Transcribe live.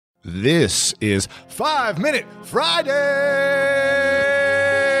This is 5 Minute Friday!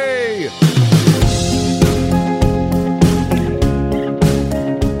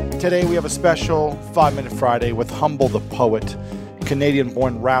 Today we have a special 5 Minute Friday with Humble the Poet,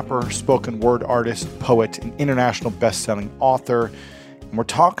 Canadian-born rapper, spoken word artist, poet, and international best-selling author. And we're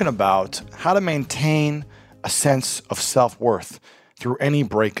talking about how to maintain a sense of self-worth through any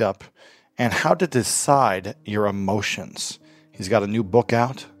breakup and how to decide your emotions. He's got a new book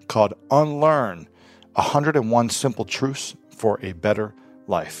out called Unlearn, 101 Simple Truths for a Better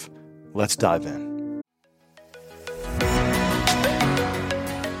Life. Let's dive in.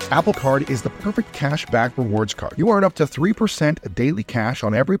 Apple Card is the perfect cash back rewards card. You earn up to 3% daily cash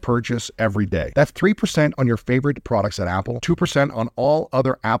on every purchase every day. That's 3% on your favorite products at Apple, 2% on all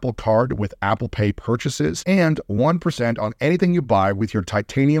other Apple Card with Apple Pay purchases, and 1% on anything you buy with your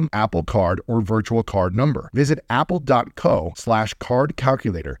titanium Apple Card or virtual card number. Visit apple.co/card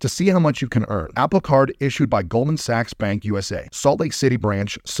calculator to see how much you can earn. Apple Card issued by Goldman Sachs Bank USA, Salt Lake City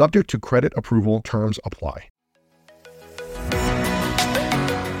branch, subject to credit approval, terms apply.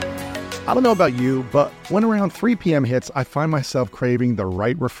 I don't know about you, but when around 3 p.m. hits, I find myself craving the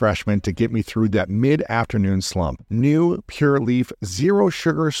right refreshment to get me through that mid-afternoon slump. New Pure Leaf Zero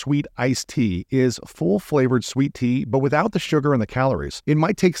Sugar Sweet Iced Tea is full-flavored sweet tea, but without the sugar and the calories. It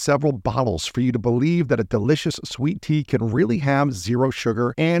might take several bottles for you to believe that a delicious sweet tea can really have zero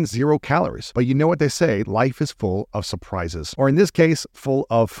sugar and 0 calories. But you know what they say, life is full of surprises. Or in this case, full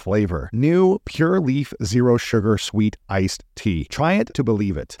of flavor. New Pure Leaf Zero Sugar Sweet Iced Tea. Try it to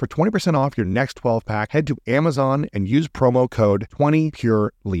believe it. For 20% off your next 12-pack, head to Amazon and use promo code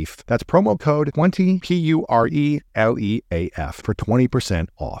 20PureLeaf. That's promo code 20 PURELEAF for 20%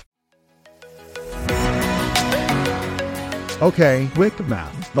 off. Okay, quick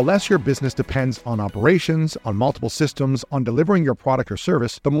math. The less your business depends on operations, on multiple systems, on delivering your product or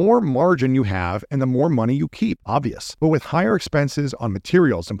service, the more margin you have and the more money you keep. Obvious. But with higher expenses on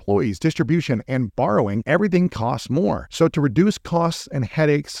materials, employees, distribution, and borrowing, everything costs more. So to reduce costs and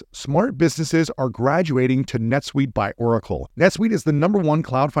headaches, smart businesses are graduating to NetSuite by Oracle. NetSuite is the #1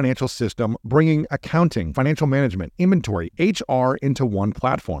 cloud financial system, bringing accounting, financial management, inventory, HR into one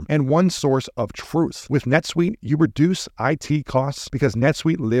platform and one source of truth. With NetSuite, you reduce IT costs because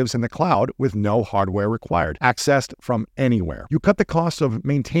NetSuite lives in the cloud with no hardware required, accessed from anywhere. You cut the cost of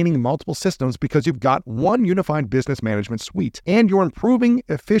maintaining multiple systems because you've got one unified business management suite, and you're improving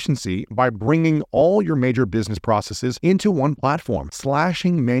efficiency by bringing all your major business processes into one platform,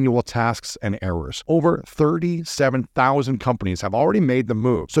 slashing manual tasks and errors. Over 37,000 companies have already made the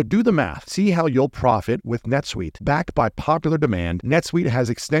move. So do the math. See how you'll profit with NetSuite. Backed by popular demand, NetSuite has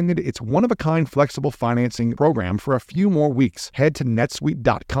extended its one-of-a-kind flexible financing program for a few more weeks. Head to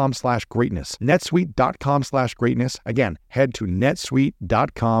netsuite.com/greatness. netsuite.com/greatness. Again, head to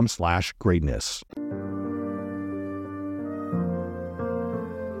netsuite.com/greatness.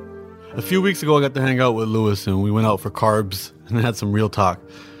 A few weeks ago, I got to hang out with Lewis and we went out for carbs and had some real talk.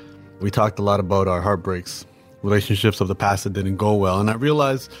 We talked a lot about our heartbreaks, relationships of the past that didn't go well. And I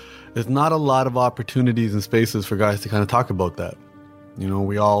realized there's not a lot of opportunities and spaces for guys to kind of talk about that. You know,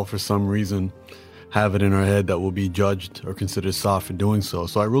 we all, for some reason, have it in our head that we'll be judged or considered soft for doing so.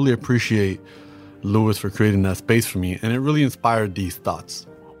 So I really appreciate Lewis for creating that space for me, and it really inspired these thoughts.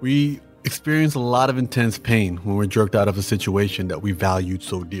 We experience a lot of intense pain when we're jerked out of a situation that we valued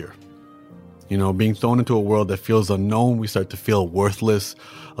so dear. You know, being thrown into a world that feels unknown, we start to feel worthless,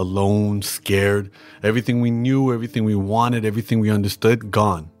 alone, scared. Everything we knew, everything we wanted, everything we understood,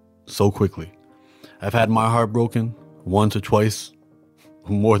 gone so quickly. I've had my heart broken once or twice,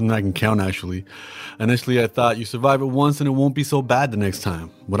 more than I can count, actually. Initially, I thought you survive it once and it won't be so bad the next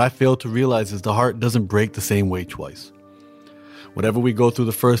time. What I failed to realize is the heart doesn't break the same way twice. Whatever we go through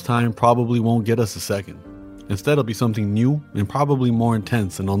the first time probably won't get us a second. Instead, it'll be something new and probably more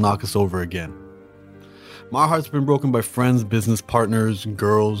intense, and it'll knock us over again. My heart's been broken by friends, business partners,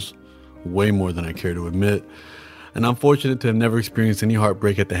 girls, way more than I care to admit. And I'm fortunate to have never experienced any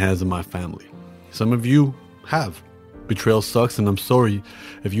heartbreak at the hands of my family. Some of you have. Betrayal sucks, and I'm sorry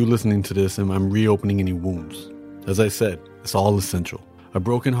if you're listening to this and I'm reopening any wounds. As I said, it's all essential. A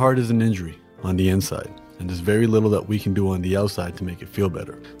broken heart is an injury on the inside, and there's very little that we can do on the outside to make it feel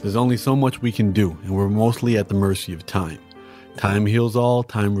better. There's only so much we can do, and we're mostly at the mercy of time. Time heals all,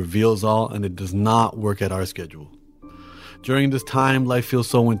 time reveals all, and it does not work at our schedule. During this time, life feels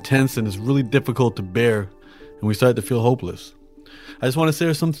so intense and it's really difficult to bear, and we start to feel hopeless. I just want to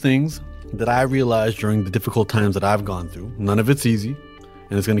share some things that I realized during the difficult times that I've gone through. None of it's easy,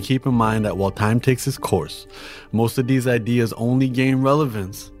 and it's going to keep in mind that while time takes its course, most of these ideas only gain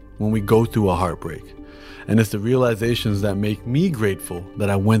relevance when we go through a heartbreak. And it's the realizations that make me grateful that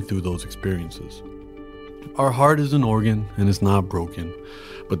I went through those experiences. Our heart is an organ and it's not broken,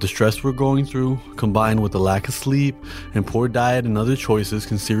 but the stress we're going through, combined with the lack of sleep and poor diet and other choices,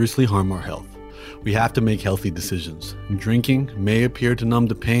 can seriously harm our health. We have to make healthy decisions. Drinking may appear to numb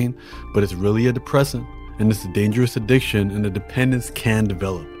the pain, but it's really a depressant, and it's a dangerous addiction, and the dependence can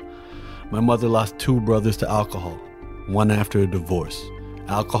develop. My mother lost 2 brothers to alcohol, one after a divorce.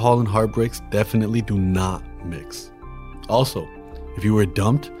 Alcohol and heartbreaks definitely do not mix. Also, if you were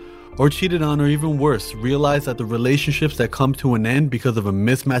dumped or cheated on, or even worse, realize that the relationships that come to an end because of a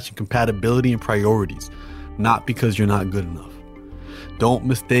mismatch in compatibility and priorities, not because you're not good enough. Don't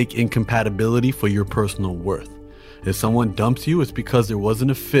mistake incompatibility for your personal worth. If someone dumps you, it's because there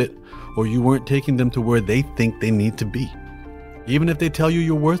wasn't a fit, or you weren't taking them to where they think they need to be. Even if they tell you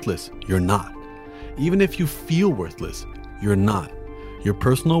you're worthless, you're not. Even if you feel worthless, you're not. Your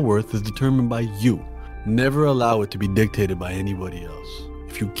personal worth is determined by you. Never allow it to be dictated by anybody else.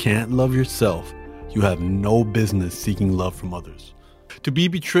 If you can't love yourself, you have no business seeking love from others. To be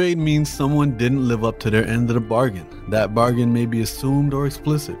betrayed means someone didn't live up to their end of the bargain. That bargain may be assumed or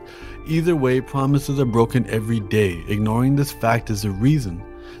explicit. Either way, promises are broken every day. Ignoring this fact is the reason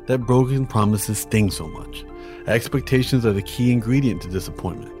that broken promises sting so much. Expectations are the key ingredient to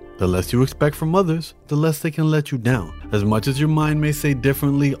disappointment. The less you expect from others, the less they can let you down. As much as your mind may say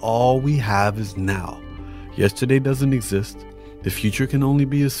differently, all we have is now. Yesterday doesn't exist. The future can only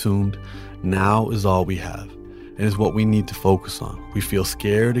be assumed. Now is all we have, and is what we need to focus on. We feel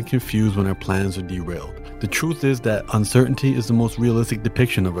scared and confused when our plans are derailed. The truth is that uncertainty is the most realistic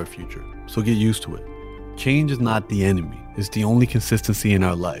depiction of our future, so get used to it. Change is not the enemy, it's the only consistency in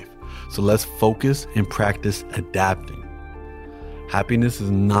our life. So let's focus and practice adapting. Happiness is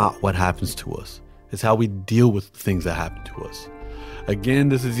not what happens to us, it's how we deal with things that happen to us. Again,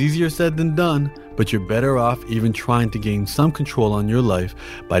 this is easier said than done, but you're better off even trying to gain some control on your life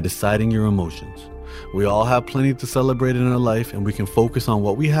by deciding your emotions. We all have plenty to celebrate in our life, and we can focus on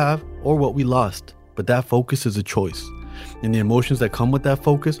what we have or what we lost. But that focus is a choice, and the emotions that come with that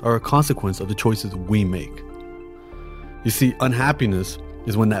focus are a consequence of the choices we make. You see, unhappiness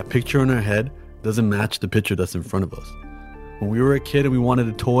is when that picture in our head doesn't match the picture that's in front of us. When we were a kid and we wanted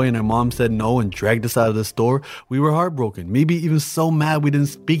a toy and our mom said no and dragged us out of the store, we were heartbroken, maybe even so mad we didn't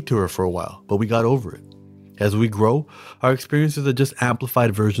speak to her for a while, but we got over it. As we grow, our experiences are just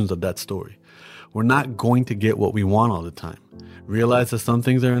amplified versions of that story. We're not going to get what we want all the time. Realize that some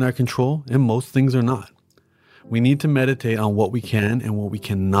things are in our control and most things are not. We need to meditate on what we can and what we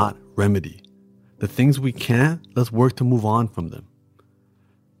cannot remedy. The things we can't, let's work to move on from them.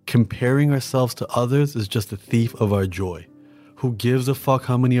 Comparing ourselves to others is just a thief of our joy. Who gives a fuck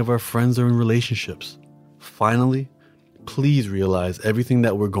how many of our friends are in relationships? Finally, please realize everything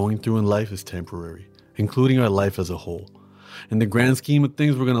that we're going through in life is temporary, including our life as a whole. In the grand scheme of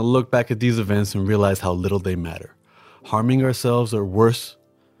things, we're going to look back at these events and realize how little they matter. Harming ourselves, or worse,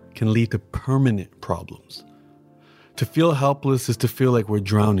 can lead to permanent problems. To feel helpless is to feel like we're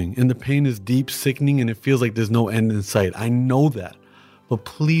drowning, and the pain is deep, sickening, and it feels like there's no end in sight. I know that. But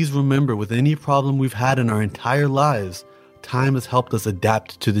please remember, with any problem we've had in our entire lives, time has helped us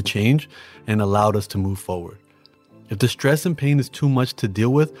adapt to the change and allowed us to move forward. If the stress and pain is too much to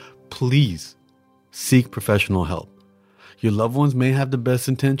deal with, please seek professional help. Your loved ones may have the best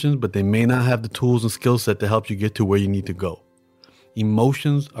intentions, but they may not have the tools and skill set to help you get to where you need to go.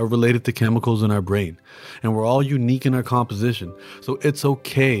 Emotions are related to chemicals in our brain, and we're all unique in our composition, so it's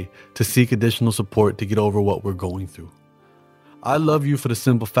okay to seek additional support to get over what we're going through. I love you for the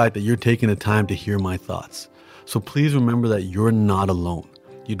simple fact that you're taking the time to hear my thoughts. So please remember that you're not alone.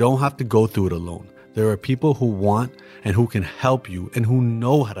 You don't have to go through it alone. There are people who want and who can help you and who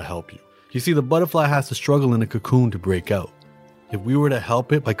know how to help you. You see, the butterfly has to struggle in a cocoon to break out. If we were to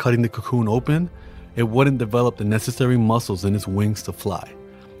help it by cutting the cocoon open, it wouldn't develop the necessary muscles in its wings to fly.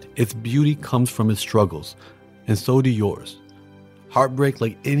 Its beauty comes from its struggles, and so do yours. Heartbreak,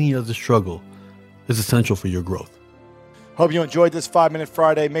 like any other struggle, is essential for your growth. Hope you enjoyed this 5-Minute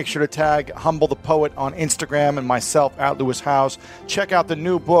Friday. Make sure to tag Humble the Poet on Instagram and myself at Lewis Howes. Check out the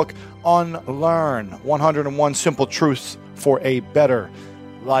new book, Unlearn, 101 Simple Truths for a Better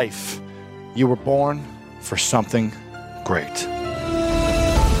Life. You were born for something great.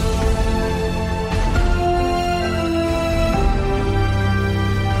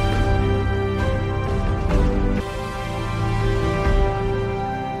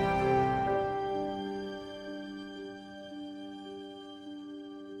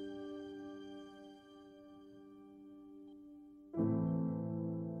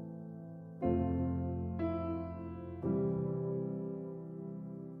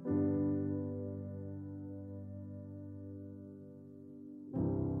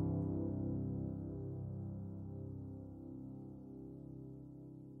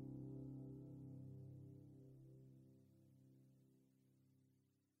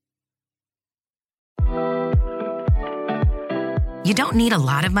 you don't need a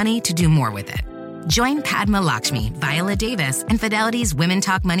lot of money to do more with it. Join Padma Lakshmi, Viola Davis, and Fidelity's Women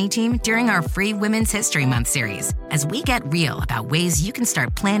Talk Money team during our free Women's History Month series as we get real about ways you can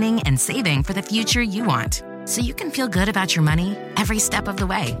start planning and saving for the future you want, so you can feel good about your money every step of the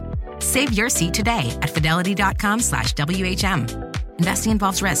way. Save your seat today at fidelity.com/WHM. Investing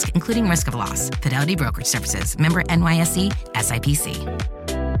involves risk, including risk of loss. Fidelity Brokerage Services. Member NYSE, SIPC.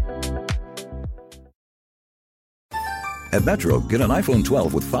 At Metro, get an iPhone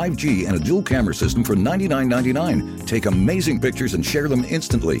 12 with 5G and a dual camera system for $99.99. Take amazing pictures and share them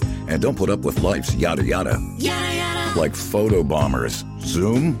instantly. And don't put up with life's yada yada. Yada yada. Like photo bombers.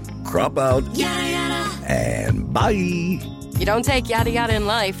 Zoom, crop out, Yada yada. and bye. You don't take yada yada in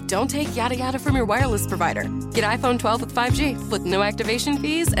life, don't take yada yada from your wireless provider. Get iPhone 12 with 5G with no activation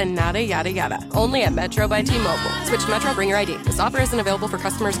fees and nada yada yada. Only at Metro by T-Mobile. Switch to Metro, bring your ID. This offer isn't available for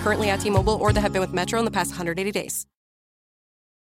customers currently at T-Mobile or that have been with Metro in the past 180 days.